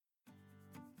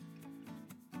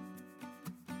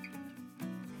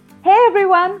Hey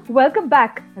everyone, welcome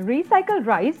back. Recycle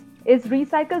Rise is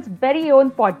Recycle's very own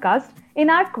podcast in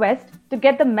our quest to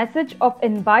get the message of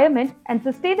environment and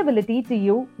sustainability to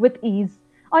you with ease.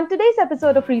 On today's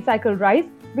episode of Recycle Rise,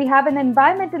 we have an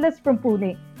environmentalist from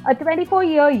Pune, a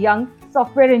 24-year young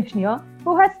software engineer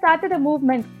who has started a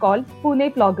movement called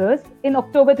Pune Ploggers in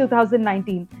October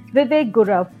 2019, Vivek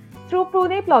Gurav. Through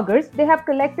Pune Ploggers, they have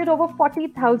collected over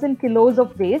 40,000 kilos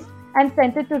of waste and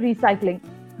sent it to recycling.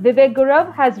 Vivek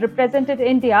Gurav has represented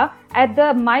India at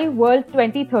the My World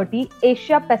 2030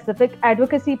 Asia Pacific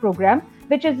Advocacy Program,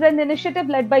 which is an initiative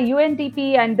led by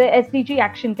UNDP and the SDG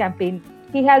Action Campaign.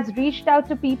 He has reached out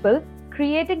to people,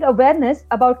 creating awareness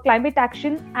about climate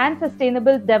action and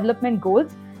sustainable development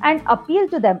goals, and appealed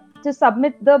to them to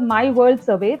submit the My World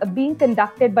survey being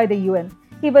conducted by the UN.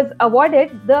 He was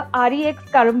awarded the REX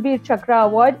Karamveer Chakra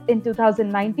Award in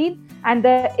 2019 and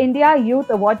the India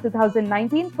Youth Award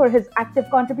 2019 for his active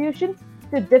contributions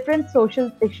to different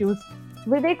social issues.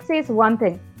 Vivek says one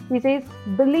thing. He says,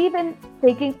 believe in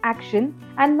taking action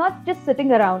and not just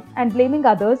sitting around and blaming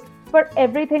others for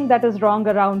everything that is wrong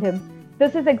around him.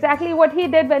 This is exactly what he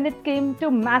did when it came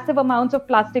to massive amounts of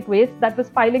plastic waste that was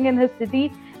piling in his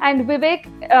city. And Vivek,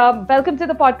 welcome to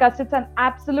the podcast. It's an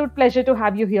absolute pleasure to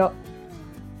have you here.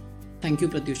 Thank you,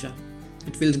 Pratyusha.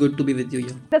 It feels good to be with you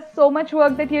here. There's so much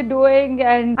work that you're doing,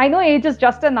 and I know age is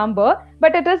just a number,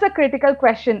 but it is a critical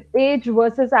question, age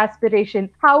versus aspiration.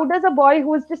 How does a boy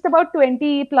who is just about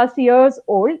 20 plus years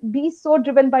old be so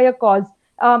driven by a cause?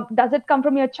 Does it come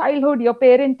from your childhood, your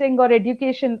parenting, or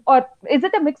education, or is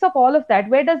it a mix of all of that?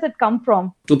 Where does it come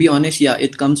from? To be honest, yeah,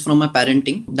 it comes from my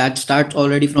parenting. That starts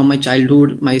already from my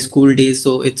childhood, my school days.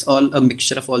 So it's all a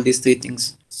mixture of all these three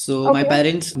things. So my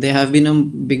parents, they have been a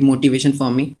big motivation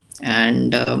for me.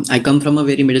 And I come from a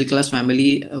very middle class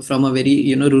family, from a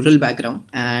very rural background,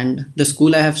 and the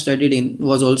school I have studied in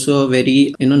was also a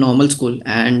very normal school,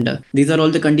 and these are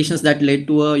all the conditions that led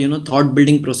to a thought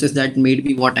building process that made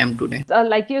me what I am today.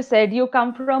 Like you said, you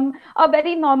come from a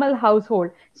very normal household,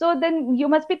 so then you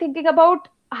must be thinking about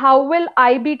how will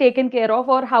I be taken care of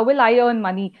or how will I earn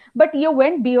money. But you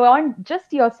went beyond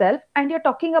just yourself and you're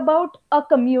talking about a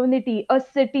community, a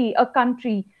city, a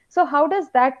country. So how does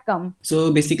that come?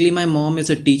 So basically, my mom is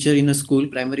a teacher in a school,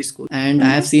 primary school, and I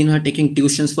have seen her taking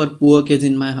tuitions for poor kids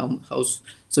in my house.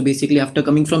 So basically, after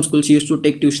coming from school, she used to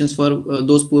take tuitions for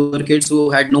those poor kids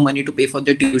who had no money to pay for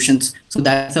their tuitions. So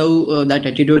that's how that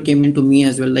attitude came into me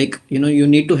as well. Like, you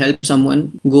need to help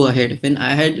someone, go ahead. When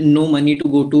I had no money to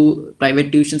go to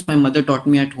private tuitions, my mother taught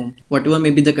me at home, whatever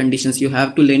may be the conditions, you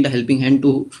have to lend a helping hand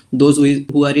to those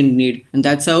who are in need. And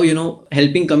that's how,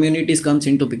 helping communities comes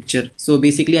into picture. So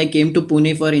basically, I came to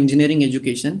Pune for engineering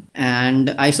education, and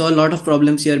I saw a lot of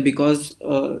problems here because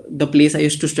the place I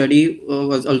used to study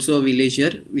was also a village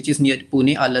here, which is near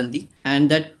Pune, Alandi, and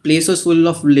that place was full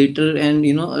of litter, and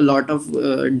a lot of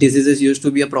diseases used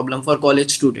to be a problem for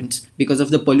college students because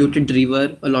of the polluted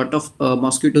river. A lot of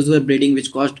mosquitoes were breeding,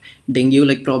 which caused dengue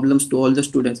like problems to all the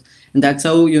students, and that's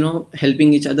how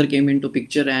helping each other came into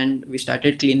picture, and we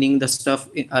started cleaning the stuff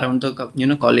around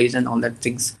the college and all that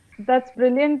things. That's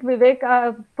brilliant, Vivek.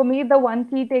 For me, the one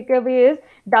key takeaway is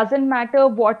doesn't matter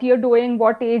what you're doing,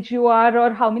 what age you are,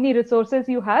 or how many resources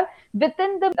you have.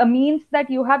 Within the means that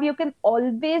you have, you can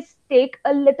always take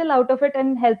a little out of it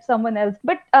and help someone else.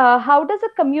 But how does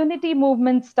a community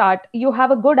movement start? You have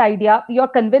a good idea, you're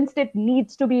convinced it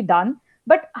needs to be done,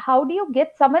 but how do you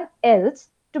get someone else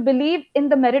to believe in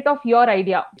the merit of your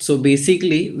idea? So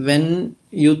basically, when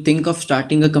you think of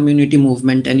starting a community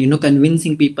movement and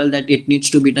convincing people that it needs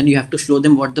to be done, you have to show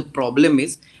them what the problem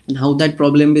is and how that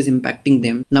problem is impacting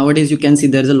them. Nowadays you can see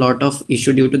there's a lot of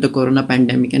issue due to the corona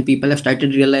pandemic, and people have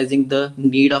started realizing the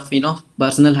need of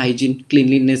personal hygiene,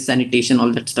 cleanliness, sanitation,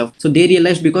 all that stuff. So they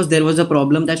realized because there was a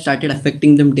problem that started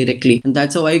affecting them directly, and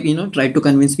that's how I try to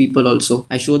convince people. Also,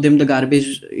 I show them the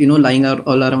garbage lying out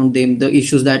all around them, the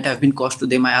issues that have been caused to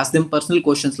them. I ask them personal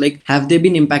questions like, have they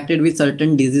been impacted with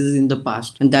certain diseases in the past?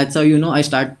 And that's how I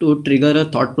start to trigger a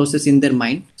thought process in their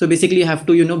mind. So basically, you have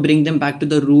to bring them back to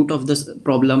the root of this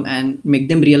problem and make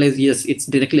them realize, yes, it's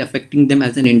directly affecting them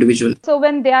as an individual. So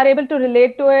when they are able to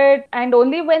relate to it, and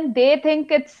only when they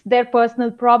think it's their personal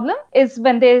problem is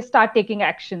when they start taking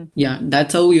action. Yeah,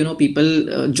 that's how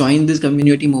people join these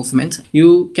community movements.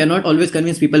 You cannot always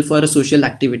convince people for a social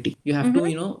activity. You have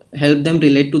to help them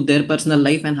relate to their personal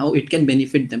life and how it can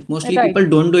benefit them. Mostly people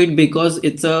don't do it because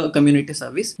it's a community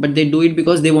service, but they do it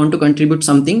because they want to contribute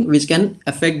something which can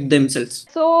affect themselves.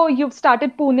 So you've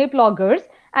started Pune Ploggers,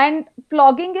 and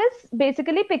plogging is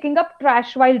basically picking up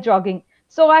trash while jogging.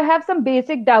 So I have some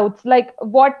basic doubts, like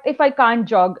what if I can't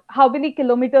jog? How many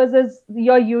kilometers is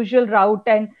your usual route?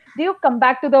 And do you come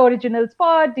back to the original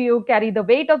spot? Do you carry the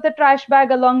weight of the trash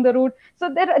bag along the route?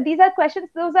 So these are questions,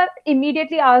 those are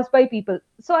immediately asked by people.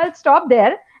 So I'll stop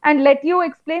there and let you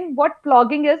explain what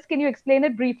plogging is. Can you explain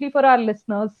it briefly for our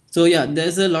listeners? So yeah,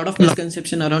 there's a lot of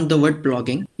misconception around the word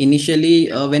blogging. Initially,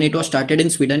 when it was started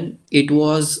in Sweden, it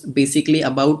was basically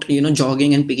about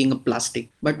jogging and picking up plastic.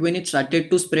 But when it started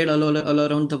to spread all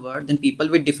around the world, then people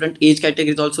with different age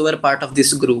categories also were part of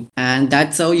this group, and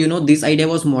that's how this idea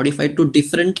was modified to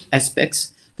different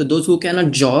aspects. So those who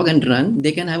cannot jog and run,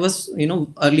 they can have a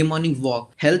early morning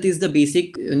walk. Health is the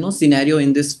basic scenario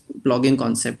in this blogging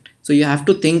concept. So you have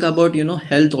to think about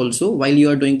health also while you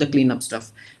are doing the cleanup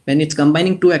stuff. When it's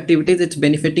combining two activities, it's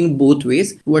benefiting both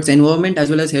ways towards environment as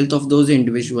well as health of those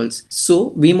individuals. So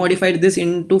we modified this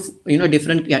into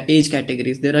different age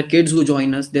categories. There are kids who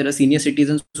join us, there are senior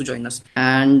citizens who join us,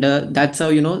 and that's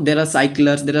how there are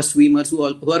cyclers, there are swimmers who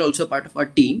are also part of our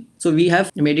team. So we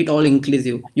have made it all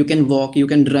inclusive. You can walk, you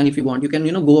can run if you want, you can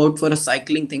go out for a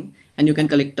cycling thing, and you can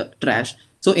collect trash.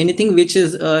 So anything which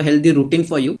is a healthy routine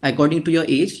for you, according to your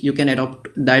age, you can adopt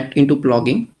that into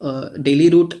plogging.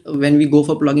 Daily route when we go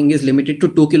for plogging is limited to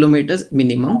 2 kilometers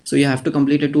minimum. So you have to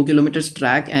complete a 2 kilometers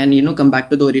track and come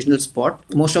back to the original spot.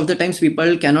 Most of the times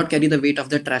people cannot carry the weight of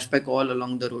the trash bag all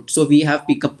along the route. So we have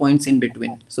pickup points in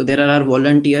between. So there are our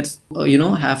volunteers,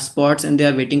 have spots, and they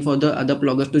are waiting for the other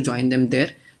ploggers to join them there.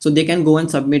 So they can go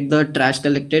and submit the trash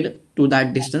collected to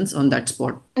that distance on that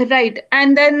spot. Right.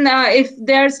 And then if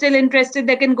they're still interested,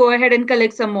 they can go ahead and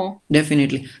collect some more.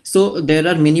 Definitely. So there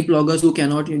are many bloggers who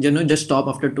cannot, just stop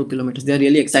after 2 kilometers. They are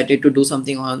really excited to do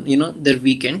something on, their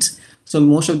weekends. So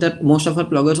most of our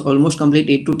bloggers almost complete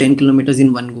 8 to 10 kilometers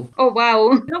in one go. Oh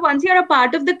wow! Once you're a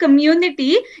part of the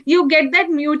community, you get that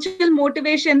mutual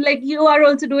motivation. Like you are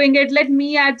also doing it. Let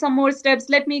me add some more steps.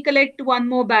 Let me collect one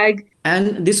more bag.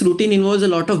 And this routine involves a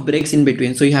lot of breaks in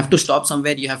between. So you have to stop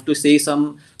somewhere. You have to say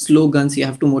some slogans. You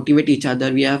have to motivate each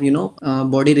other. We have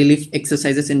body relief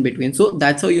exercises in between. So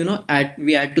that's how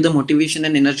we add to the motivation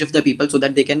and energy of the people so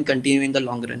that they can continue in the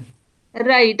long run.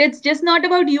 Right. It's just not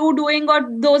about you doing or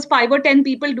those 5 or 10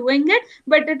 people doing it,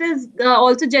 but it is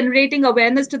also generating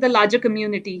awareness to the larger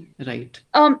community. Right.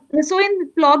 So in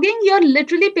plogging, you're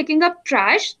literally picking up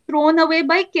trash thrown away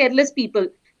by careless people.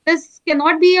 This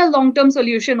cannot be a long-term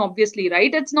solution, obviously,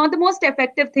 right? It's not the most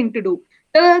effective thing to do.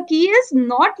 The key is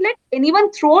not let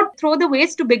anyone throw the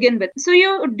waste to begin with. So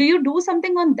do you do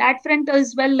something on that front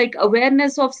as well, like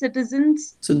awareness of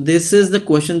citizens? So this is the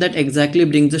question that exactly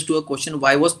brings us to a question: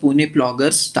 why was Pune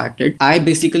Ploggers started? I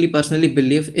basically personally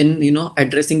believe in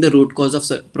addressing the root cause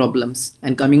of problems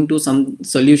and coming to some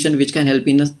solution which can help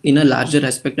in a larger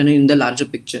aspect and in the larger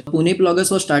picture. Pune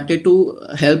Ploggers was started to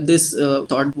help this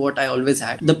thought what I always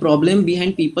had. The problem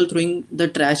behind people throwing the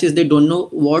trash is they don't know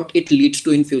what it leads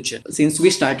to in future. Since we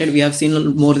started, we have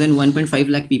seen more than 1.5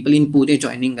 lakh people in Pune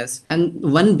joining us. And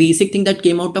one basic thing that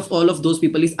came out of all of those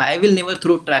people is I will never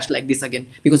throw trash like this again,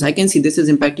 because I can see this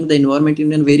is impacting the environment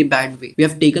in a very bad way. We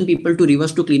have taken people to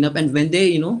rivers to clean up, and when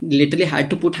they, literally had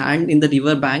to put hand in the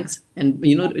river banks and,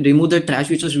 remove the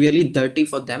trash, which was really dirty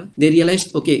for them, they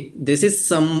realized, okay, this is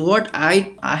somewhat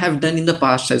I have done in the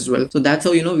past as well. So that's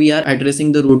how, we are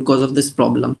addressing the root cause of this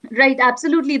problem. Right,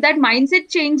 absolutely. That mindset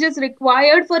change is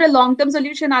required for a long-term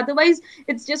solution. Otherwise,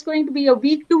 it's just going to be a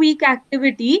week-to-week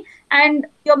activity, and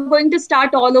you're going to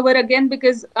start all over again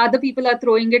because other people are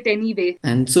throwing it anyway.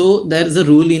 And so there's a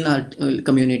rule in our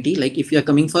community, like if you're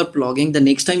coming for plogging, the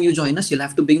next time you join us, you'll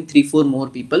have to bring 3-4 more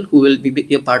people who will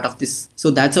be a part of this.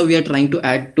 So that's how we are trying to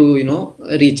add to,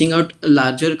 reaching out a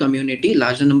larger community,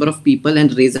 larger number of people,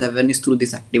 and raise awareness through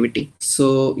this activity.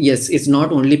 So yes, it's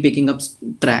not only picking up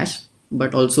trash,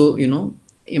 but also,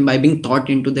 imbibing thought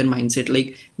into their mindset,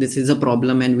 like this is a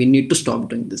problem and we need to stop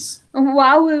doing this.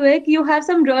 Wow, Vivek, you have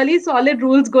some really solid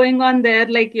rules going on there,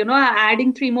 like,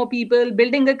 adding 3 more people,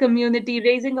 building a community,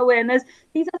 raising awareness.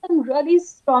 These are some really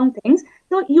strong things.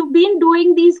 So you've been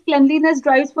doing these cleanliness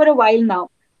drives for a while now.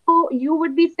 So you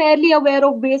would be fairly aware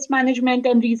of waste management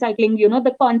and recycling,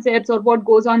 the concepts or what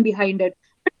goes on behind it.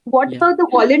 But what about the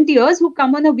volunteers who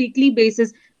come on a weekly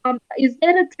basis? Is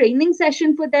there a training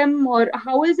session for them, or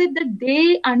how is it that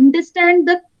they understand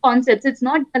the concepts? It's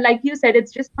not, like you said,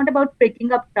 it's just not about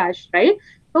picking up trash, right?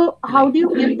 So how do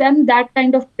you give them that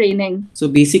kind of training? So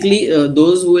basically,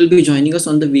 those who will be joining us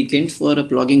on the weekend for a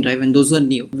plogging drive, and those who are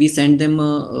new, we send them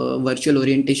a virtual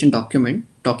orientation document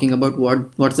talking about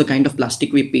what's the kind of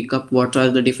plastic we pick up, what are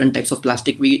the different types of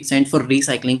plastic we send for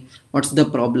recycling, what's the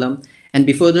problem. And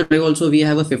before the drive also, we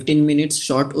have a 15 minutes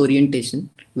short orientation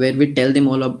where we tell them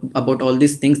all about all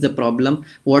these things, the problem,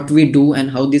 what we do, and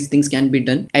how these things can be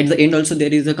done. At the end, also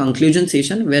there is a conclusion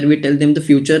session where we tell them the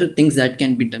future things that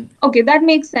can be done. Okay, that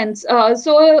makes sense.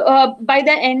 By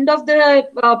the end of the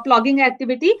plogging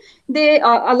activity, they,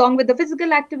 along with the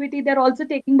physical activity, they're also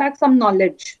taking back some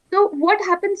knowledge. So, what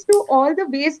happens to all the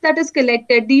waste that is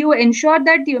collected? Do you ensure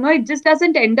that it just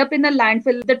doesn't end up in a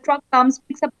landfill? The truck comes,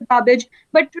 picks up the garbage,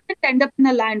 but it shouldn't end up in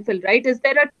a landfill, right? Is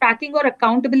there a tracking or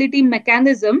accountability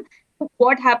mechanism?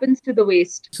 What happens to the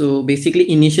waste? So basically,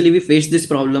 initially we faced this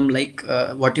problem, like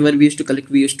whatever we used to collect,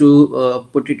 we used to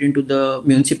put it into the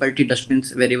municipality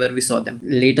dustbins wherever we saw them.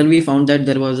 Later, we found that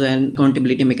there was an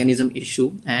accountability mechanism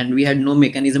issue, and we had no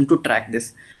mechanism to track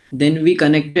this. Then we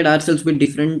connected ourselves with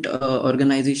different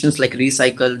organizations like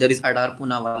Recycle, there is Adar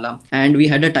Punawala, and we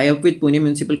had a tie-up with Pune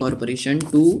Municipal Corporation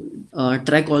to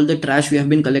track all the trash we have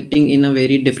been collecting in a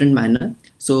very different manner.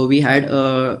 So we had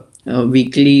a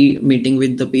weekly meeting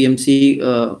with the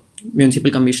PMC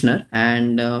municipal commissioner,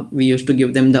 and we used to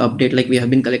give them the update, like we have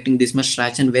been collecting this much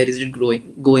trash and where is it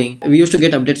going. We used to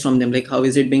get updates from them, like how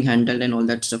is it being handled and all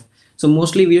that stuff. So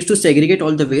mostly we used to segregate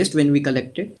all the waste when we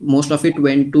collected. Most of it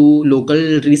went to local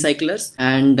recyclers,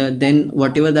 and then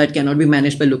whatever that cannot be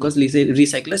managed by local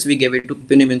recyclers, we gave it to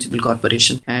Pune Municipal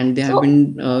Corporation, and they have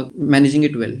been managing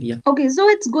it well. Yeah. Okay, so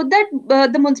it's good that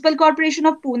the Municipal Corporation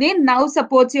of Pune now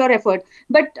supports your effort.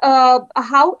 But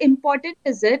how important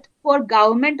is it for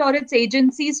government or its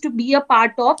agencies to be a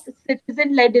part of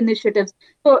citizen-led initiatives?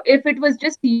 So if it was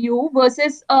just you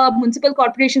versus a municipal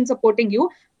corporation supporting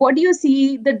you, what do you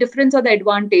see the difference or the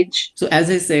advantage? So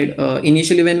as I said,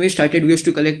 initially when we started, we used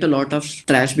to collect a lot of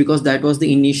trash because that was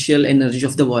the initial energy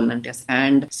of the volunteers.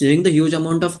 And seeing the huge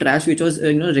amount of trash which was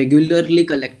regularly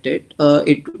collected,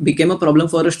 it became a problem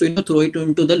for us to throw it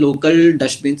into the local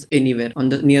dustbins anywhere on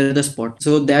the near the spot.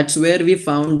 So that's where we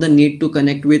found the need to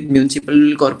connect with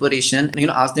municipal corporation and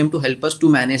ask them to help us to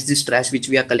manage this trash which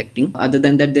we are collecting. Other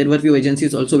than that, there were few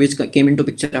agencies also which came into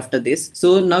picture after this.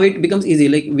 So now it becomes easy.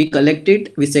 Like we collect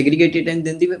it, we segregate it, and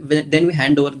then we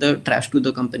hand over the trash to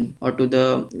the company or to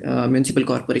the municipal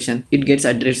corporation. It gets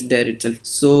addressed there itself.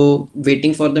 So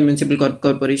waiting for the municipal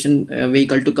corporation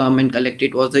vehicle to come and collect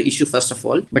it was the issue first of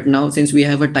all. But now since we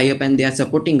have a tie-up and they are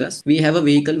supporting us, we have a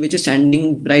vehicle which is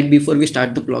standing right before we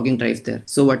start the plogging drive there.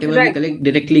 So whatever we collect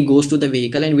directly goes to the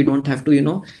vehicle, and we don't have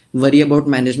to worry about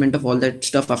management of all that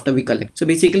stuff after we collect. So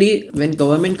basically, when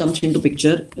government comes into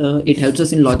picture, it helps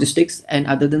us in logistics, and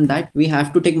other than that, we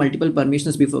have to take multiple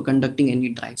permissions before conducting any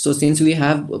drive. So since we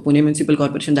have Pune Municipal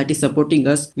Corporation that is supporting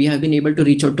us, we have been able to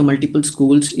reach out to multiple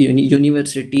schools,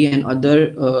 university, and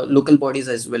other local bodies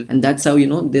as well. And that's how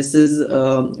this is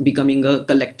becoming a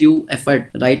collective effort,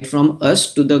 right from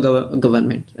us to the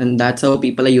government, and that's how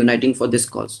people are uniting for this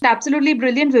cause. Absolutely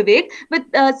brilliant, Vivek. But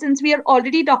since we are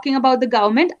already talking about the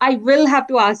government, I will have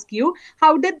to ask you,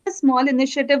 how did the small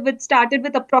initiative, which started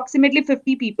with approximately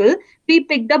 50 people, be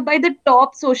picked up by the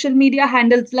top social media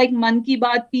handles like Man Ki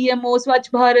Baat, PMO, Swachh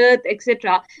Bharat,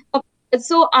 etc.?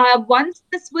 So once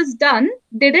this was done,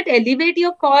 did it elevate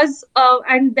your cause?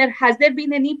 And has there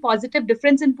been any positive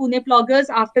difference in Pune bloggers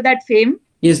after that fame?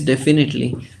 Yes,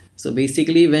 definitely. So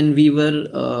basically, when we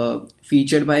were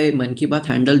featured by Man Ki Baat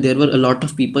handle, there were a lot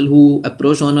of people who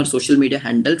approached on our social media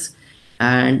handles,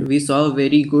 and we saw a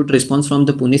very good response from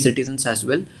the Pune citizens as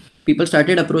well. People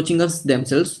started approaching us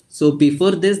themselves. So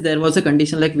before this, there was a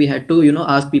condition like we had to,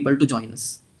 ask people to join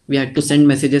us. We had to send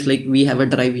messages like we have a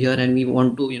drive here and we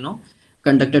want to,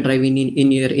 conduct a drive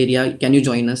in your area. Can you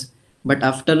join us? But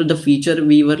after the feature,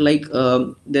 we were like,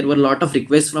 there were a lot of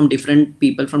requests from different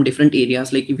people from different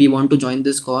areas. Like, if we want to join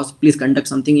this cause, please conduct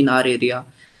something in our area.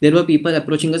 There were people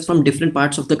approaching us from different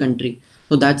parts of the country.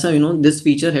 So that's how, this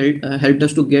feature helped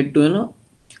us to get to,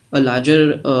 a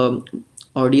larger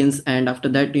audience. And after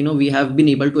that, we have been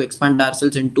able to expand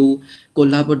ourselves into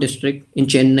Kolhapur district in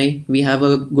Chennai. We have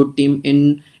a good team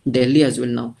in Delhi as well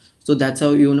now. So that's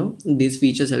how, these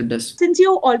features helped us. Since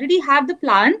you already have the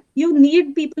plan, you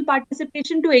need people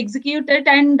participation to execute it.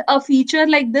 And a feature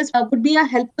like this would be a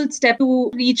helpful step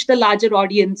to reach the larger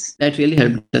audience. That really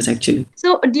helped us actually.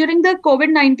 So during the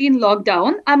COVID-19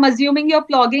 lockdown, I'm assuming your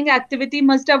blogging activity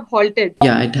must have halted.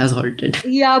 Yeah, it has halted.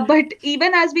 Yeah, but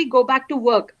even as we go back to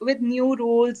work with new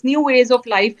rules, new ways of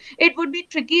life, it would be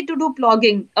tricky to do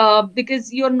blogging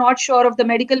because you're not sure of the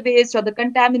medical waste or the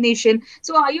contamination.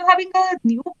 So are you having a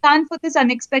new plan for this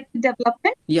unexpected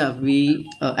development? Yeah, we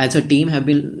as a team have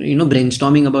been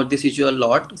brainstorming about this issue a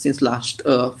lot since last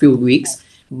few weeks.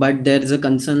 But there is a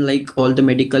concern like all the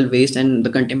medical waste and the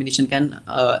contamination can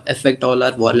affect all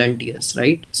our volunteers,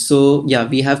 right? So yeah,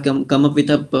 we have come up with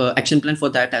a action plan for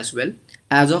that as well.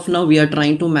 as of now we are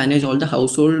trying to manage all the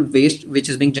household waste which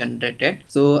is being generated.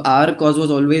 So our cause was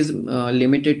always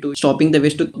limited to stopping the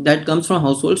waste that comes from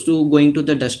households to going to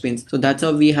the dustbins. So that's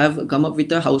how we have come up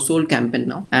with a household campaign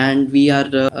now, and we are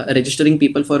registering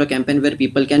people for a campaign where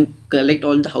people can collect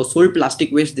all the household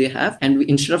plastic waste they have, and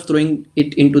instead of throwing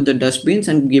it into the dustbins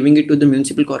and giving it to the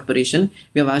municipal corporation,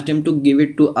 we have asked them to give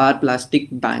it to our plastic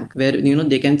bank, where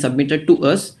they can submit it to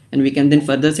us, and we can then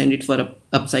further send it for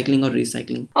upcycling or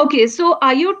recycling. Okay, so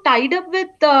are you tied up with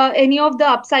any of the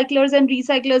upcyclers and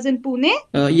recyclers in Pune?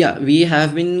 Yeah, we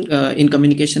have been in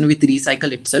communication with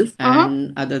Recycle itself,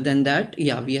 and other than that,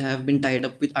 yeah, we have been tied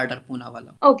up with Ardar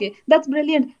Poonawala. Okay, that's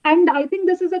brilliant. And I think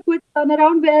this is a quick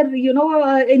turnaround where,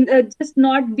 in just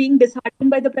not being disheartened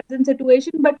by the present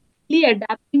situation, but really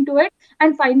adapting to it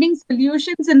and finding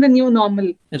solutions in the new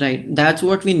normal. Right, that's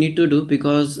what we need to do,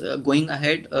 because going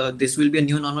ahead, this will be a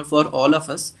new normal for all of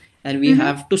us, and we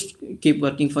have to keep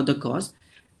working for the cause.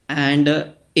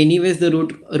 And anyways, the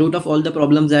root of all the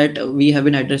problems that we have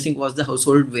been addressing was the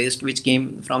household waste, which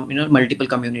came from multiple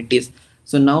communities.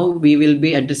 So now we will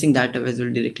be addressing that as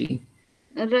well directly.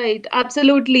 Right,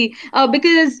 absolutely.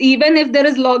 Because even if there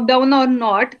is lockdown or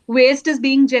not, waste is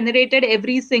being generated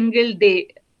every single day,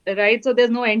 right? So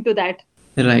there's no end to that.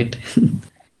 Right.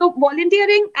 So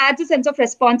volunteering adds a sense of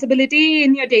responsibility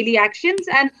in your daily actions,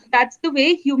 and that's the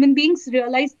way human beings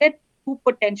realize their true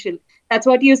potential. That's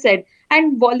what you said.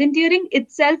 And volunteering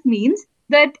itself means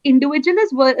that individual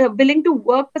is willing to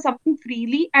work for something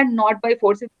freely and not by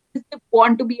force. If they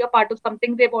want to be a part of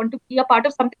something, they want to be a part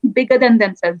of something bigger than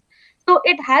themselves. So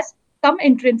it has come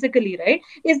intrinsically, right?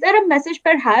 Is there a message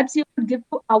perhaps you could give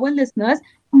to our listeners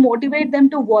to motivate them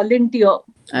to volunteer?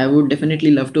 I would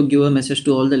definitely love to give a message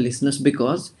to all the listeners,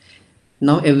 because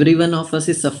now every one of us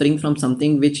is suffering from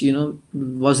something which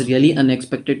was really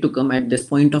unexpected to come at this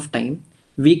point of time.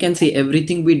 We can say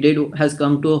everything we did has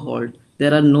come to a halt.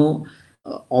 There are no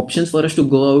options for us to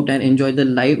go out and enjoy the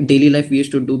daily life we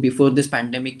used to do before this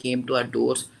pandemic came to our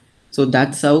doors. So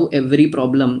that's how every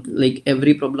problem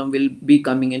will be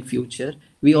coming in future.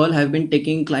 We all have been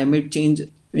taking climate change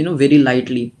very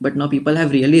lightly, but now people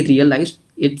have really realized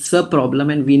it's a problem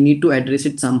and we need to address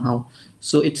it somehow.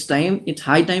 So it's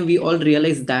high time we all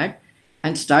realize that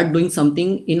and start doing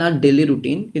something in our daily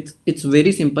routine. It's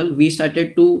very simple. We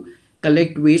started to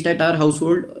collect waste at our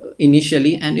household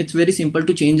initially, and it's very simple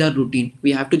to change our routine.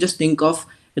 We have to just think of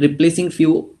replacing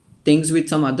few things with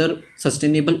some other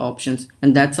sustainable options,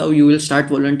 and that's how you will start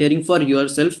volunteering for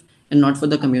yourself and not for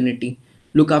the community.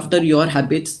 Look after your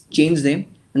habits, change them,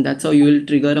 and that's how you will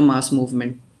trigger a mass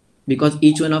movement, because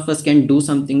each one of us can do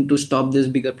something to stop these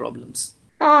bigger problems.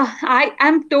 I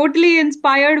am totally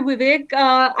inspired, Vivek.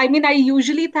 I mean, I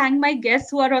usually thank my guests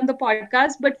who are on the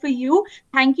podcast, but for you,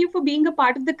 thank you for being a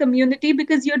part of the community,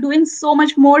 because you're doing so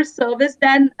much more service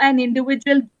than an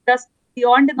individual, just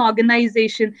beyond an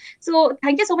organization. So,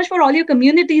 thank you so much for all your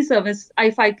community service,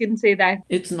 if I can say that.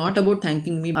 It's not about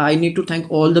thanking me. I need to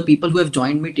thank all the people who have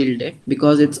joined me till date,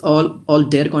 because it's all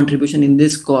their contribution in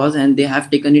this cause, and they have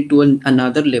taken it to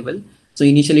another level. So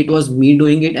initially it was me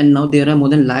doing it, and now there are more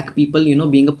than lakh people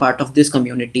being a part of this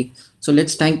community. So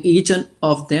let's thank each one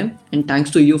of them, and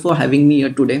thanks to you for having me here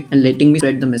today and letting me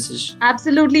spread the message.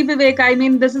 Absolutely, Vivek. I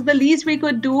mean, this is the least we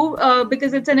could do,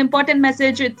 because it's an important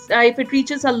message. It's if it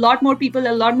reaches a lot more people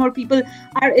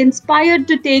are inspired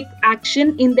to take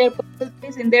action in their personal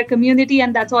space, in their community,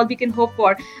 and that's all we can hope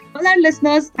for. All our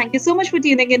listeners, thank you so much for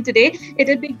tuning in today. It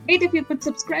would be great if you could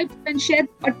subscribe and share the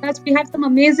podcast. We have some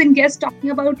amazing guests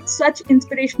talking about such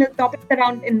inspirational topics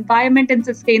around environment and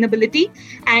sustainability.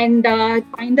 And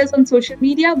find us on social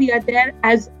media. We are there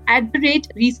as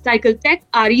 @RecycleTech,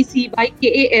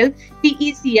 RECYKALTECH,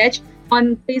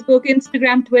 on Facebook,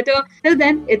 Instagram, Twitter. Till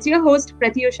then, it's your host,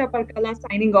 Pratyusha Parkala,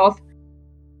 signing off.